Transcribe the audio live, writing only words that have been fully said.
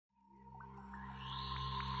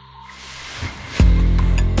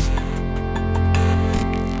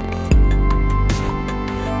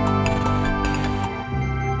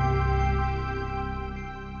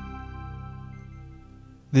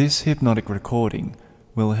This hypnotic recording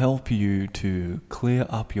will help you to clear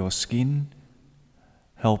up your skin,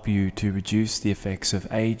 help you to reduce the effects of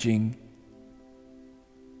aging,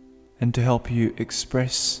 and to help you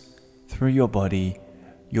express through your body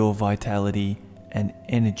your vitality and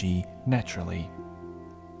energy naturally.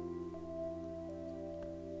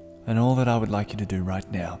 And all that I would like you to do right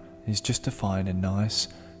now is just to find a nice,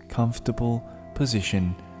 comfortable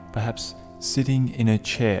position, perhaps sitting in a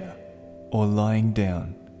chair or lying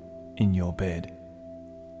down in your bed.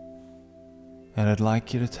 And I'd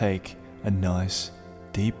like you to take a nice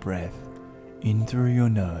deep breath in through your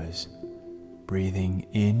nose, breathing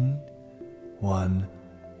in 1,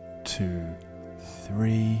 2,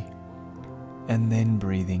 3, and then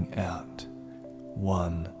breathing out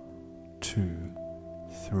 1, 2,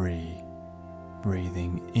 3,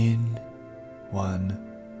 breathing in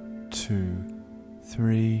 1, 2,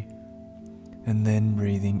 3, and then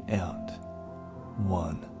breathing out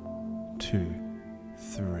 1, 2,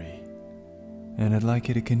 3. And I'd like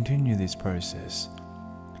you to continue this process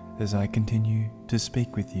as I continue to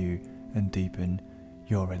speak with you and deepen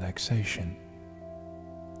your relaxation.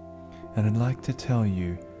 And I'd like to tell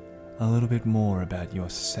you a little bit more about your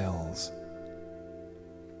cells.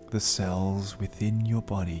 The cells within your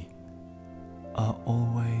body are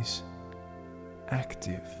always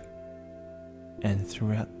active, and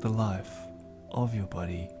throughout the life of your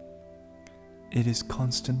body, it is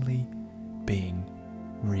constantly being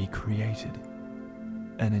recreated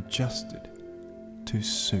and adjusted to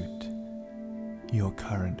suit your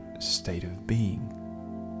current state of being.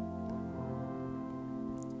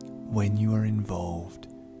 When you are involved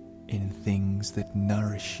in things that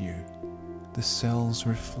nourish you, the cells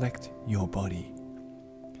reflect your body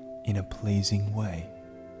in a pleasing way.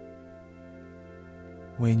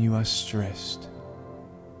 When you are stressed,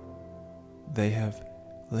 they have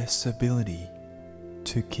less ability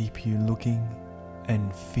to keep you looking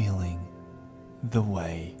and feeling the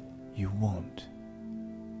way you want.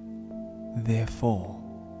 Therefore,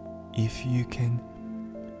 if you can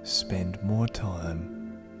spend more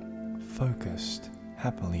time focused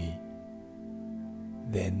happily,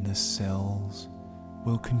 then the cells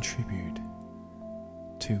will contribute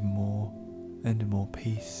to more and more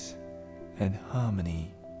peace and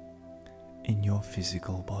harmony in your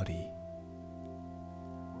physical body.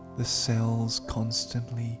 The cells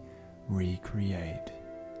constantly recreate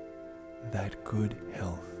that good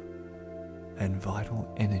health and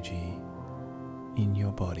vital energy in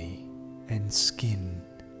your body and skin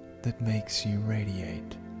that makes you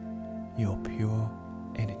radiate your pure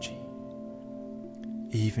energy.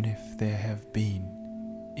 Even if there have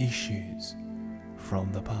been issues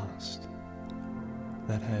from the past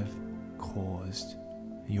that have caused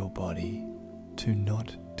your body to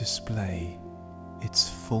not display its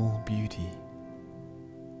full beauty,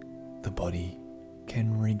 the body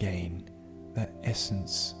can regain that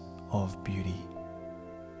essence of beauty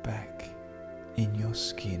back in your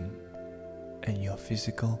skin and your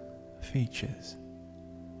physical features.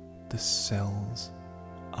 The cells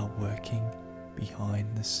are working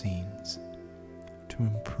behind the scenes to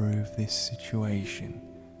improve this situation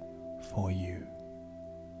for you.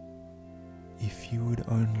 If you would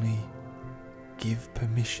only give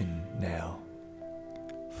permission now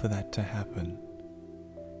for that to happen,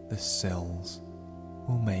 the cells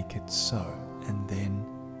will make it so, and then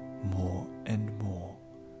more and more.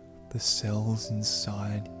 The cells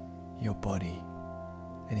inside your body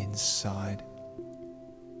and inside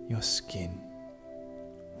your skin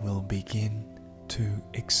will begin to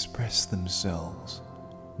express themselves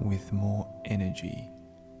with more energy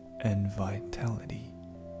and vitality,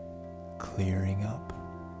 clearing up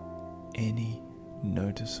any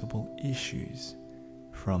noticeable issues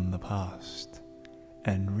from the past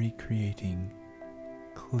and recreating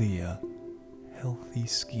clear, healthy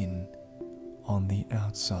skin on the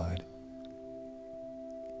outside.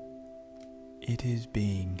 It is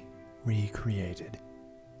being recreated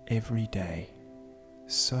every day,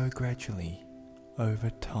 so gradually over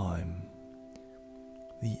time.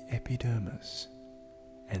 The epidermis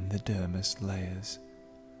and the dermis layers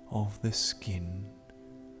of the skin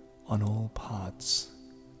on all parts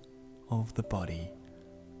of the body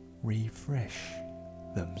refresh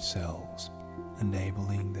themselves,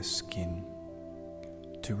 enabling the skin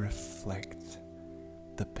to reflect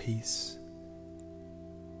the peace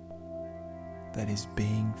that is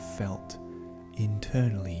being felt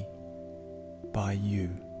internally by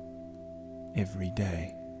you every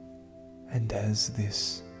day. And as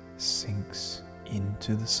this sinks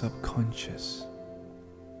into the subconscious,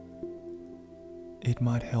 it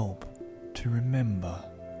might help to remember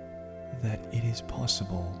that it is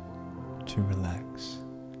possible to relax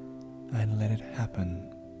and let it happen.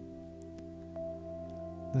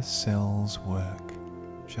 The cells work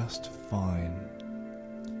just fine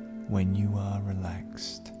when you are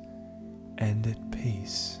relaxed and at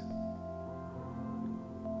peace.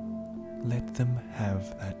 Let them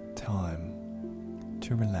have that time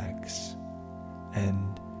to relax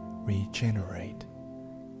and regenerate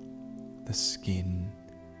the skin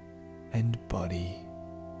and body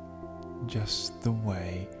just the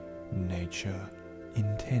way nature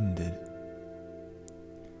intended.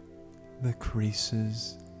 The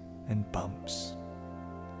creases and bumps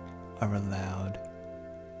are allowed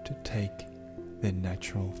to take their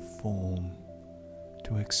natural form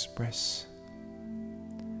to express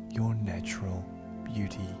your natural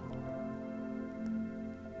beauty.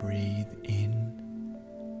 Breathe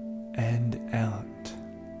in and out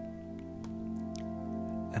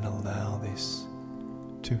and allow this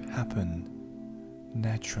to happen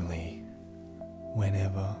naturally.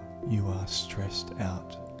 Whenever you are stressed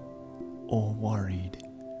out or worried,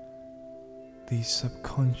 the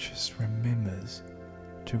subconscious remembers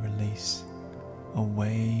to release a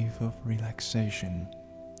wave of relaxation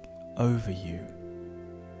over you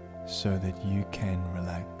so that you can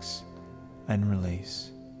relax and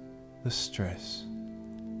release the stress,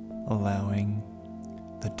 allowing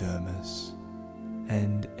the dermis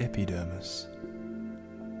and epidermis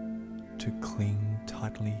to cling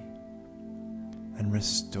tightly and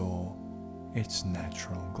restore its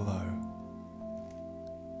natural glow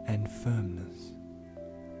and firmness,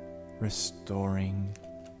 restoring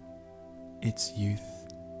its youth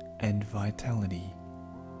and vitality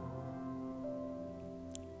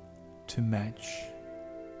to match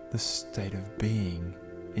the state of being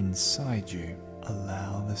inside you.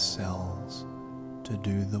 Allow the cells to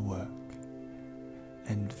do the work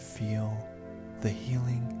and feel the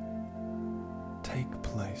healing take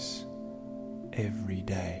place every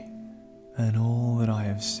day. And all that I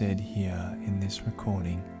have said here in this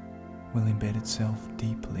recording will embed itself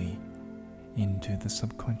deeply into the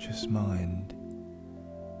subconscious mind,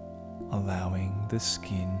 allowing the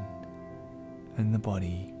skin and the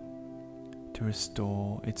body to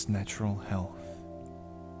restore its natural health,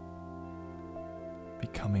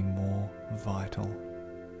 becoming more vital,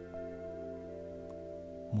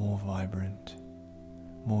 more vibrant,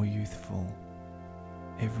 more youthful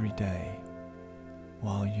every day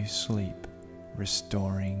while you sleep,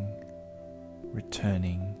 restoring,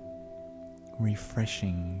 returning,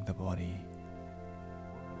 refreshing the body,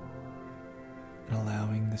 and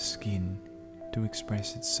allowing the skin to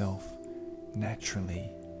express itself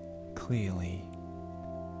naturally, clearly,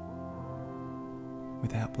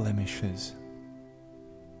 without blemishes,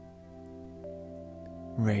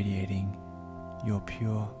 radiating your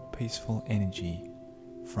pure, peaceful energy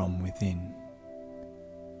from within,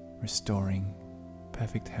 restoring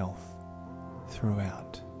perfect health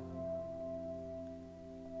throughout.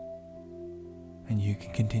 And you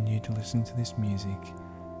can continue to listen to this music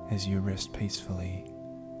as you rest peacefully,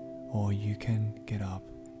 or you can get up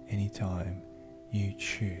anytime you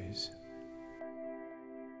choose.